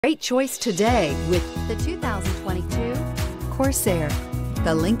Great choice today with the 2022 Corsair.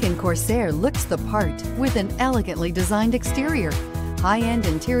 The Lincoln Corsair looks the part with an elegantly designed exterior. High-end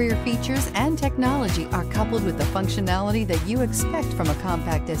interior features and technology are coupled with the functionality that you expect from a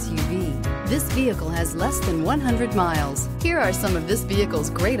compact SUV. This vehicle has less than 100 miles. Here are some of this vehicle's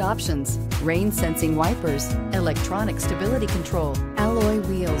great options: rain-sensing wipers, electronic stability control, alloy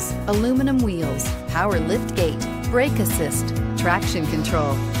wheels, aluminum wheels, power liftgate, brake assist, traction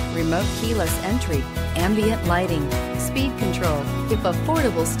control, remote keyless entry, ambient lighting, speed control. If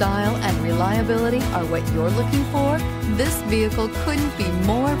affordable style and reliability are what you're looking for, this vehicle couldn't be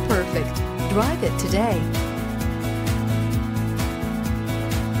more perfect. Drive it today.